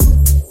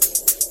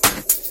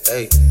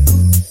Hey,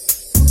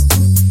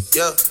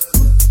 yeah.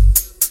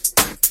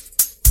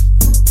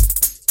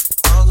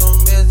 All on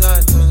this, I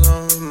just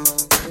on my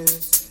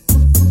wrist.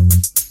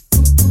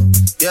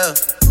 Yeah.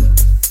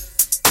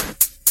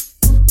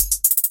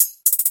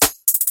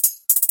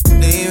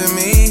 Leaving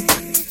me,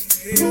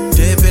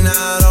 dipping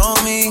out on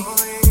me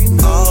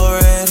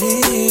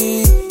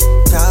already.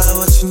 Got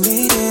what you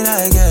needed, I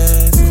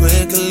guess,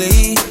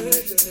 quickly.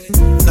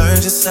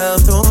 Learned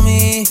yourself through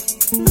me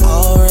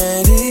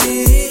already.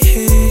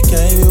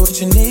 Gave you what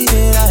you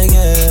needed, I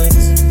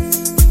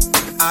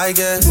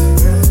guess,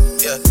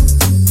 yeah.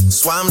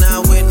 That's why I'm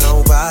not with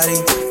nobody,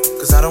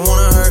 cause I don't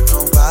wanna hurt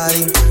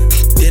nobody.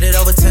 Did it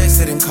over text,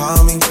 didn't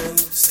call me.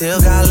 Still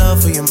got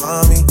love for your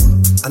mommy.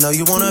 I know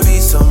you wanna be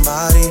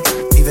somebody,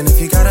 even if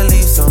you gotta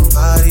leave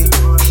somebody,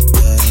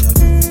 yeah.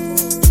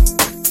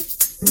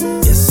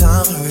 Yes,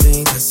 I'm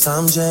hurting, yes,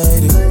 I'm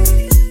jaded.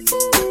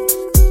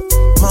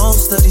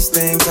 Most of these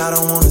things I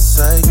don't wanna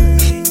say.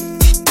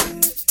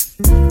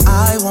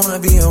 I wanna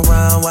be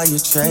around while you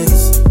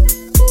chase.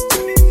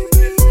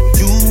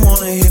 You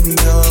wanna hit me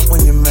up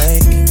when you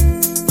make it.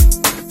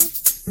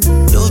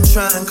 You'll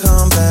try and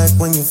come back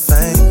when you're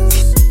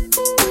famous.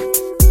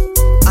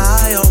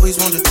 I always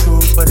want the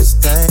truth, but it's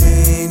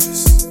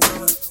dangerous.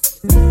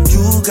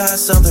 You got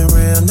something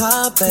real,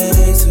 not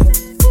basic.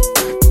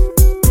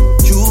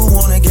 You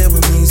wanna get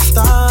with me,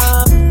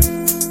 stop.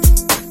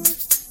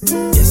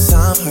 Yes,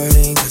 I'm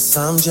hurting, yes,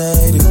 I'm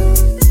jaded.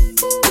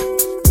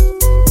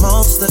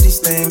 Most of these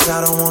things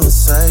I don't wanna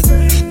say.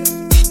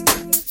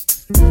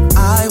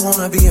 I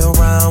wanna be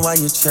around while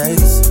you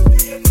chase.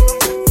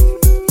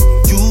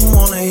 You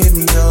wanna hit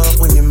me up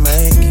when you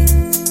make it.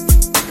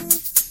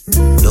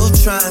 You'll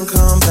try and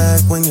come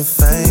back when you're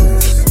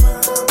famous.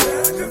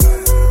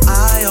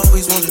 I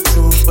always want the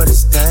truth, but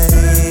it's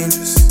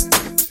dangerous.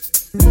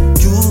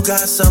 You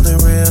got something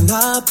real,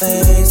 not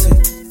basic.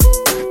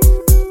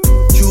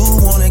 You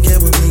wanna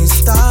get with me,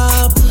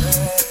 stop.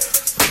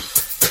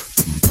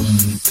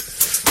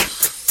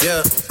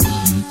 Yeah.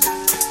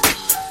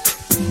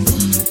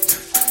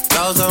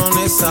 Dogs on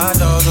this side,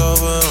 dogs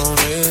over on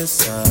this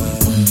side.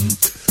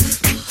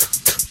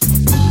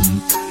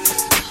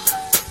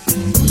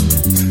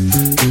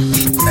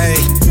 Hey,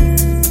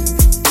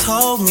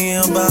 told me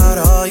about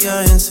all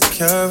your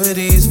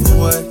insecurities, for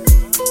what?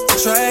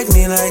 Dragged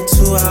me like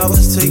 2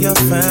 hours to your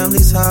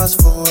family's house,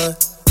 for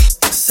what?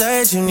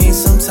 Said you need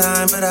some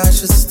time, but I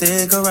should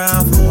stick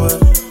around, for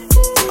what?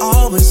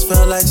 Always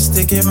felt like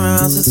sticking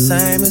around's the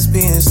same as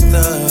being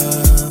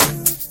stuck.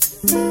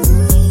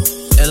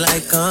 And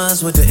like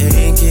guns with the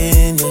ink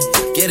in, yeah,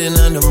 getting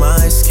under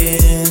my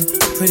skin.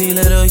 Pretty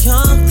little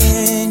young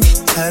thing,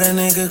 had a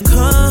nigga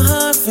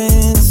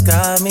convinced,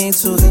 got me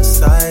too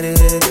excited.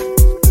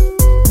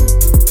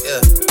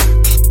 Yeah,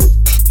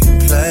 you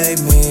played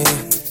me,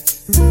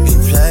 you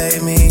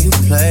played me, you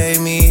played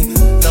me.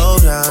 Low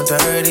down,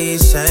 dirty,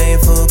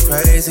 shameful,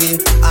 crazy.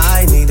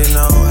 I need to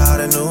know how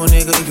the new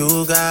nigga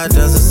you got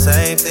does the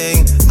same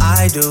thing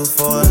I do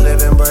for a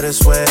living, but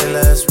it's way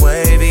less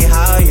wavy.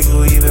 How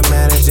you even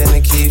managing to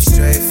keep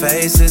straight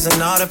faces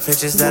and all the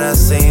pictures that I've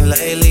seen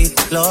lately?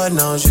 Lord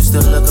knows you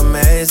still look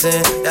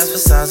amazing. That's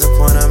besides the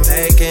point I'm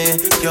making.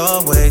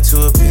 You're way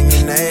too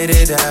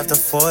opinionated to have to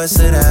force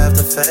it, I have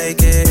to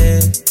fake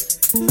it.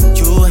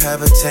 You have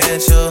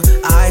potential,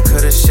 I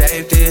could've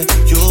shaped it.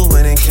 You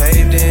went and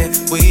caved in,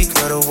 we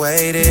could've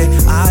waited.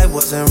 I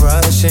wasn't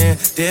rushing,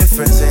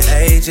 difference in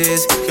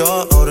ages.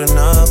 You're old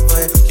enough,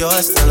 but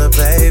you're still a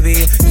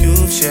baby.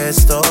 You've shared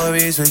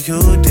stories where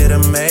you did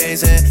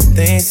amazing.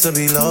 Things to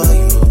be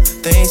loyal,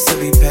 things to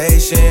be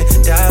patient.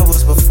 That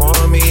was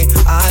before me,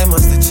 I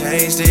must've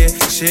changed it.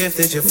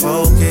 Shifted your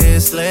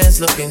focus,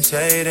 lens looking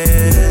jaded.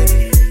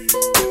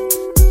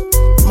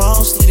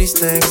 Most of these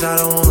things I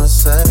don't wanna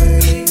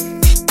say.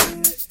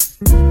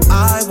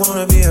 I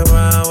wanna be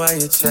around while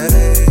you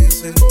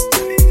chase it.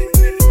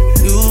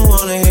 You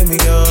wanna hit me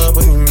up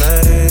when you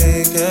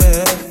make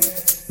it.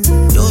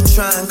 You'll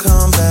try and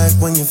come back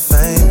when you're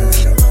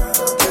famous.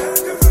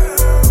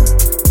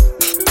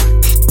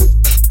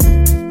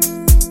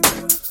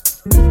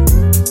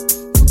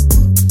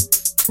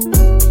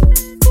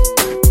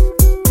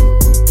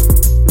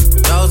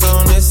 Dogs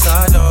on this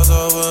side, dogs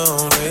over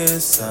on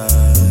this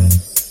side.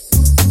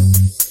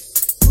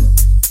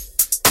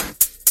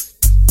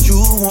 You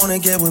wanna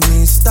get with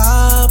me,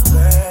 stop.